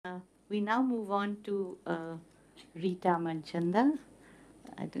We now move on to Rita Manchanda.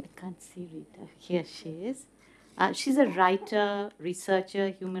 I can't see Rita. Here she is. She's a writer, researcher,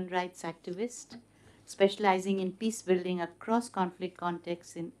 human rights activist, specializing in peace building across conflict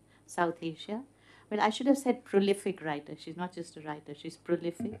contexts in South Asia. Well, I should have said prolific writer. She's not just a writer; she's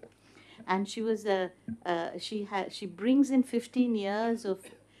prolific, and she brings in 15 years of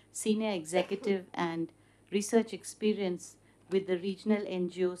senior executive and research experience with the regional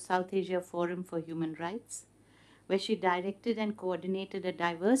NGO South Asia Forum for Human Rights, where she directed and coordinated a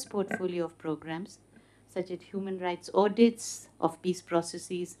diverse portfolio of programs such as human rights audits of peace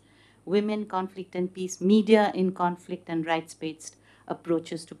processes, women, conflict and peace, media in conflict, and rights-based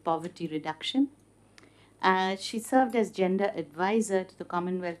approaches to poverty reduction. She served as gender advisor to the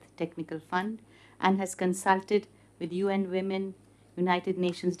Commonwealth Technical Fund and has consulted with UN Women, United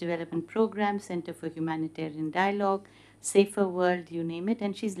Nations Development Programme, Center for Humanitarian Dialogue, Safer World, you name it,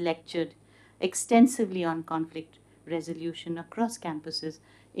 and she's lectured extensively on conflict resolution across campuses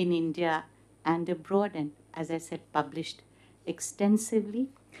in India and abroad, and as I said, published extensively.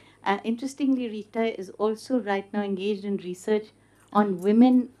 Interestingly, Rita is also right now engaged in research on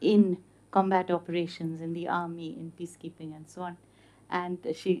women in combat operations in the army, in peacekeeping, and so on. And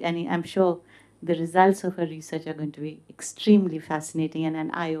I'm sure the results of her research are going to be extremely fascinating and an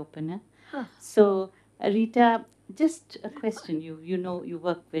eye opener. Huh. So, Rita, just a question. You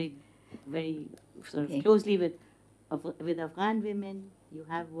work very sort of closely with Afghan women. You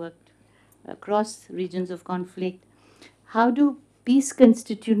have worked across regions of conflict. How do peace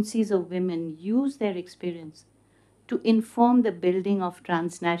constituencies of women use their experience to inform the building of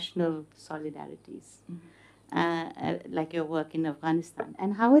transnational solidarities, like your work in Afghanistan?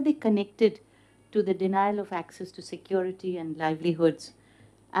 And how are they connected to the denial of access to security and livelihoods,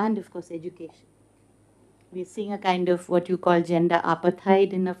 and of course, education? We're seeing a kind of what you call gender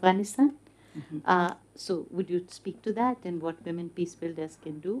apartheid in Afghanistan. So, would you speak to that and what women peace builders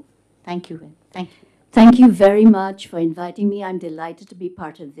can do? Thank you. Thank you. Thank you very much for inviting me. I'm delighted to be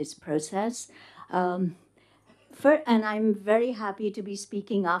part of this process. And I'm very happy to be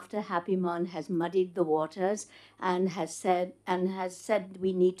speaking after Happy Mon has muddied the waters and has said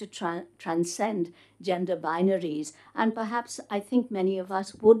we need to transcend gender binaries. And perhaps I think many of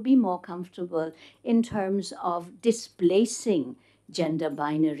us would be more comfortable in terms of displacing gender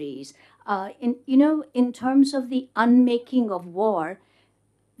binaries. In terms of the unmaking of war,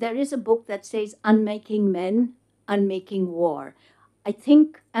 there is a book that says Unmaking Men, Unmaking War. I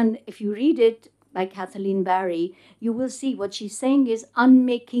think, and if you read it by Kathleen Barry, you will see what she's saying is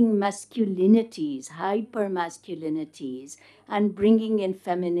unmaking masculinities, hyper-masculinities, and bringing in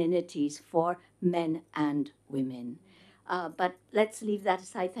femininities for men and women. But let's leave that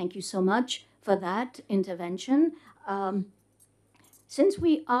aside. Thank you so much for that intervention. Since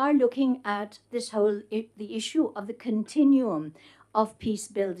we are looking at the issue of the continuum of peace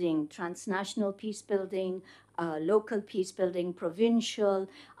building, transnational peace building, local peace building, provincial,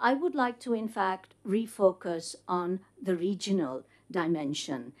 I would like to, in fact, refocus on the regional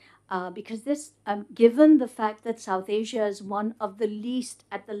dimension. Because this, given the fact that South Asia is one of the least,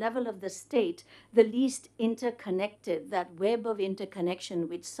 at the level of the state, the least interconnected, that web of interconnection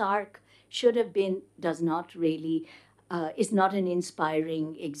which SAARC should have been, does not really, is not an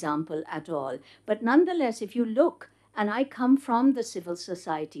inspiring example at all. But nonetheless, if you look, and I come from the civil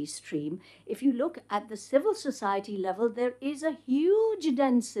society stream, if you look at the civil society level, there is a huge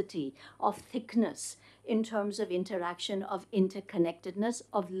density of thickness in terms of interaction, of interconnectedness,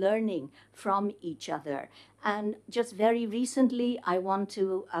 of learning from each other. And just very recently, I want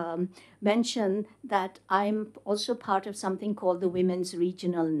to mention that I'm also part of something called the Women's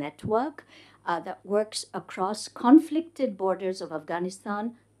Regional Network that works across conflicted borders of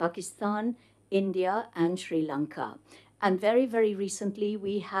Afghanistan, Pakistan, India, and Sri Lanka. And very, very recently,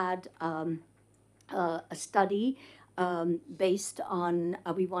 we had a study based on,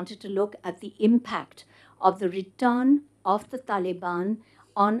 we wanted to look at the impact of the return of the Taliban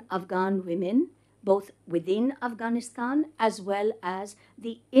on Afghan women, both within Afghanistan as well as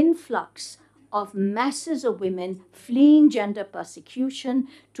the influx of masses of women fleeing gender persecution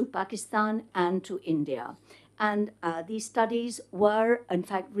to Pakistan and to India. And these studies were, in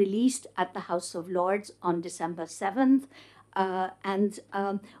fact, released at the House of Lords on December 7th.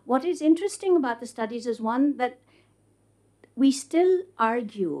 What is interesting about the studies is, one, that we still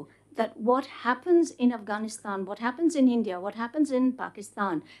argue that what happens in Afghanistan, what happens in India, what happens in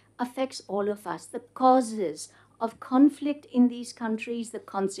Pakistan affects all of us. The causes of conflict in these countries, the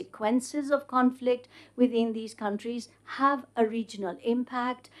consequences of conflict within these countries have a regional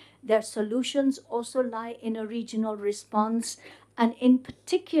impact. Their solutions also lie in a regional response. And in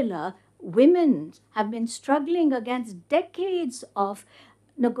particular, women have been struggling against decades of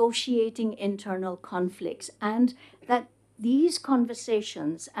negotiating internal conflicts, and that these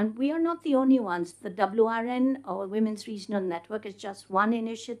conversations, and we are not the only ones, the WRN or Women's Regional Network is just one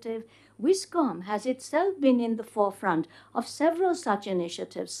initiative. WISCOMP has itself been in the forefront of several such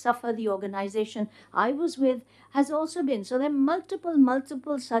initiatives. SUFFA, the organization I was with, has also been. So there are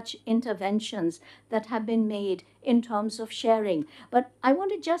multiple such interventions that have been made in terms of sharing. But I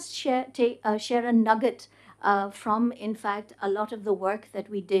want to just share a nugget from, in fact, a lot of the work that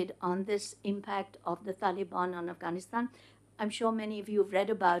we did on this impact of the Taliban on Afghanistan. I'm sure many of you have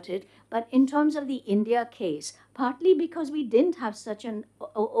read about it, but in terms of the India case, partly because we didn't have such an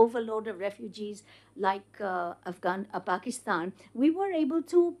overload of refugees like Pakistan, we were able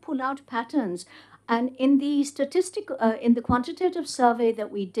to pull out patterns. And in in the quantitative survey that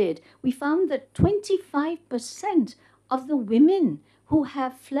we did, we found that 25% of the women who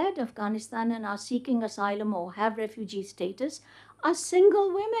have fled Afghanistan and are seeking asylum or have refugee status are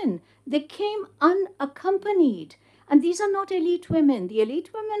single women. They came unaccompanied. And these are not elite women. The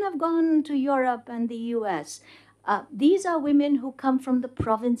elite women have gone to Europe and the US. These are women who come from the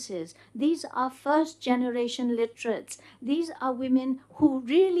provinces. These are first generation literates. These are women who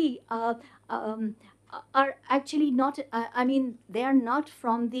really are actually not, I mean, they are not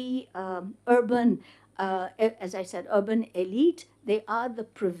from the urban, as I said, urban elite. They are the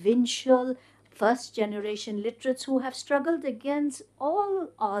provincial first generation literates who have struggled against all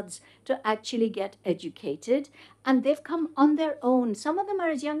odds to actually get educated, and they've come on their own. Some of them are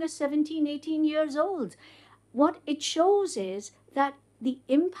as young as 17, 18 years old. What it shows is that the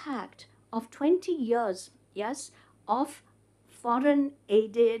impact of 20 years, yes, of foreign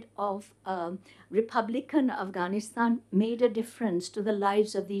aided, of Republican Afghanistan made a difference to the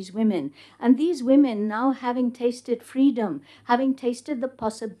lives of these women. And these women, now having tasted freedom, having tasted the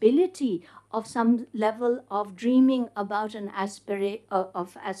possibility of some level of dreaming about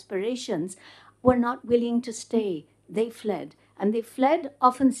of aspirations, were not willing to stay. They fled. And they fled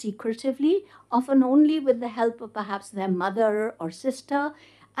often secretively, often only with the help of perhaps their mother or sister,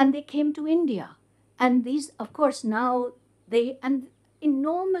 and they came to India. And these, of course, now and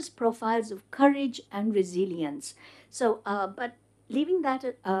enormous profiles of courage and resilience. So, but leaving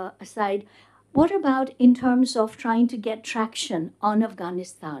that aside, what about in terms of trying to get traction on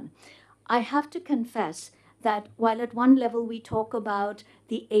Afghanistan? I have to confess that while at one level we talk about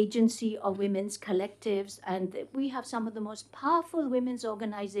the agency of women's collectives, and we have some of the most powerful women's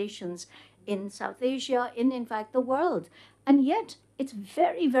organizations in South Asia, in fact, the world, and yet it's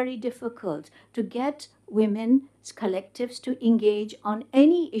very difficult to get women's collectives to engage on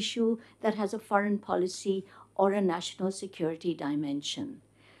any issue that has a foreign policy or a national security dimension.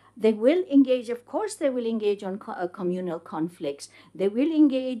 They will engage, of course, they will engage on communal conflicts. They will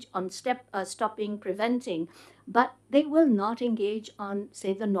engage on stopping, preventing, but they will not engage on,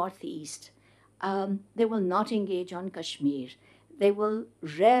 say, the Northeast. They will not engage on Kashmir. They will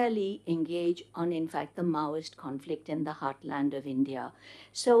rarely engage on, in fact, the Maoist conflict in the heartland of India.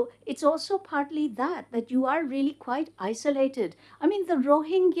 So it's also partly that you are really quite isolated. I mean,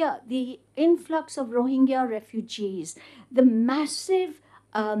 the influx of Rohingya refugees, the massive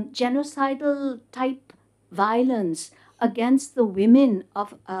genocidal type violence against the women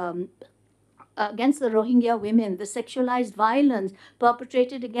of against the Rohingya women, the sexualized violence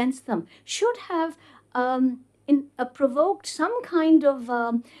perpetrated against them, should have provoked some kind of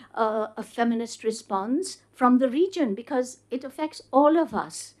a feminist response from the region, because it affects all of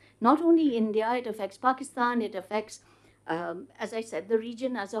us. Not only India, it affects Pakistan, it affects, as I said, the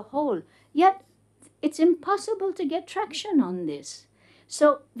region as a whole. Yet it's impossible to get traction on this.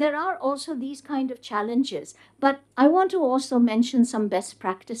 So there are also these kind of challenges. But I want to also mention some best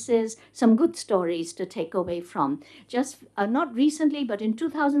practices, some good stories to take away from. Just not recently, but in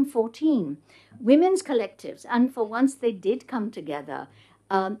 2014, women's collectives, and for once they did come together,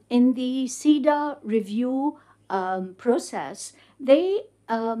 in the CEDA review process, they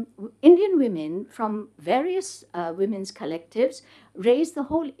Indian women from various women's collectives raised the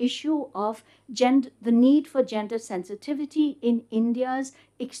whole issue of the need for gender sensitivity in India's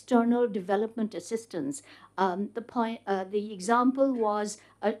external development assistance. The example was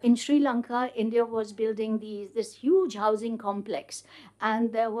in Sri Lanka, India was building this huge housing complex,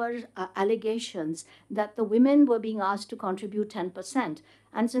 and there were allegations that the women were being asked to contribute 10%.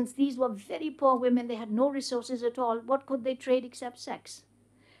 And since these were very poor women, they had no resources at all. What could they trade except sex?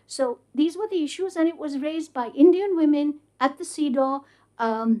 So these were the issues, and it was raised by Indian women at the CEDAW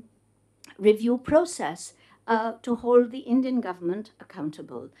review process to hold the Indian government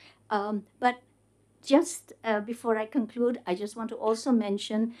accountable. But just before I conclude, I just want to also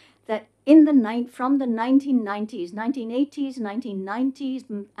mention that in the from the 1990s, 1980s,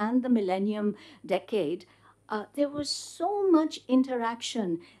 1990s, and the millennium decade, there was so much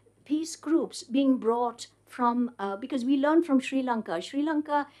interaction, peace groups being brought from, because we learned from Sri Lanka. Sri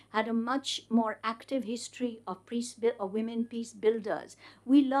Lanka had a much more active history of women peace builders.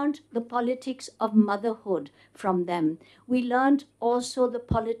 We learned the politics of motherhood from them. We learned also the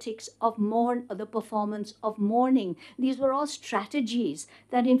politics of the performance of mourning. These were all strategies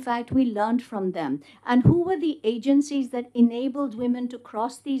that, in fact, we learned from them. And who were the agencies that enabled women to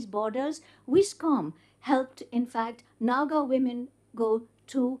cross these borders? WISCOMP helped, in fact, Naga women go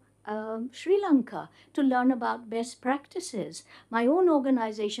to Sri Lanka to learn about best practices. My own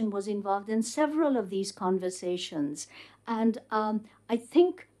organization was involved in several of these conversations. And I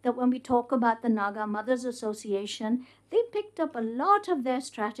think that when we talk about the Naga Mothers Association, they picked up a lot of their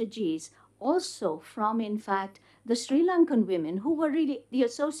strategies also from, in fact, the Sri Lankan women who were really the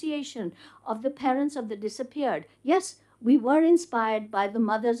association of the parents of the disappeared. Yes, we were inspired by the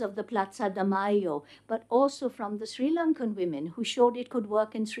mothers of the Plaza de Mayo, but also from the Sri Lankan women who showed it could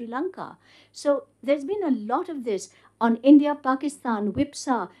work in Sri Lanka. So there's been a lot of this. On India, Pakistan,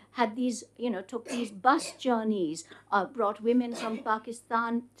 WIPSA had these, took these bus journeys, brought women from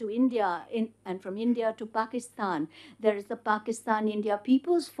Pakistan to India and from India to Pakistan. There is the Pakistan India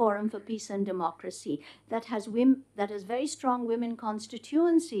People's Forum for Peace and Democracy that has very strong women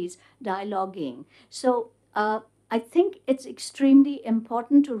constituencies dialoguing. So I think it's extremely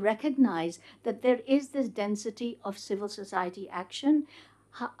important to recognize that there is this density of civil society action.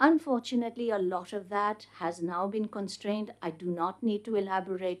 Unfortunately, a lot of that has now been constrained. I do not need to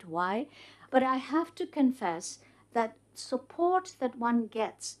elaborate why, but I have to confess that support that one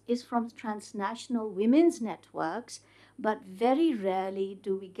gets is from transnational women's networks, but very rarely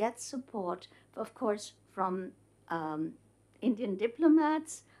do we get support, of course, from Indian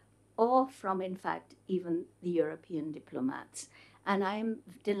diplomats or from, in fact, even the European diplomats. And I'm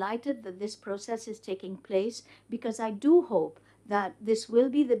delighted that this process is taking place because I do hope that this will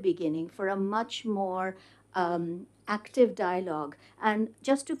be the beginning for a much more active dialogue. And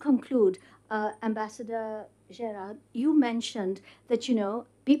just to conclude, Ambassador Gerard, you mentioned that,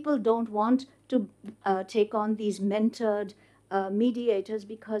 people don't want to take on these mentored mediators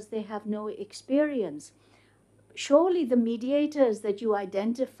because they have no experience. Surely the mediators that you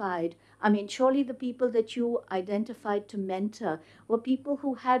identified, surely the people that you identified to mentor were people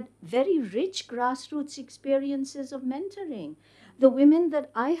who had very rich grassroots experiences of mentoring. The women that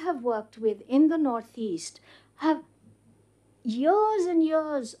I have worked with in the Northeast have years and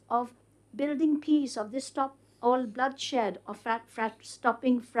years of building peace, of this stop all bloodshed, of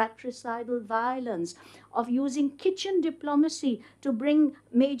stopping fratricidal violence, of using kitchen diplomacy to bring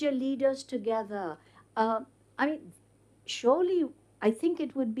major leaders together. Uh, I mean, surely I think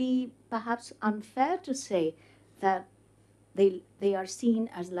it would be perhaps unfair to say that they are seen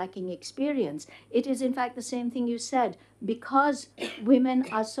as lacking experience. It is, in fact, the same thing you said. Because women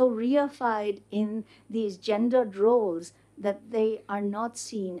are so reified in these gendered roles that they are not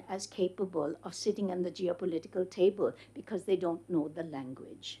seen as capable of sitting at the geopolitical table because they don't know the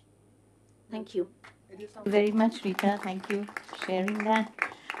language. Thank you. Very much, Rita. Thank you for sharing that.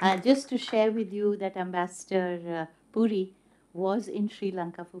 Just to share with you that Ambassador Puri was in Sri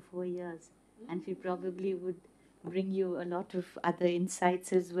Lanka for 4 years, and she probably would bring you a lot of other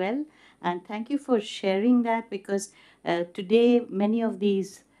insights as well. And thank you for sharing that because today many of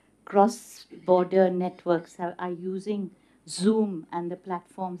these cross border networks are using Zoom and the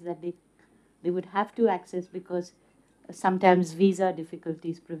platforms that they would have to access because sometimes visa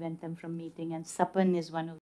difficulties prevent them from meeting, and Sapan is one of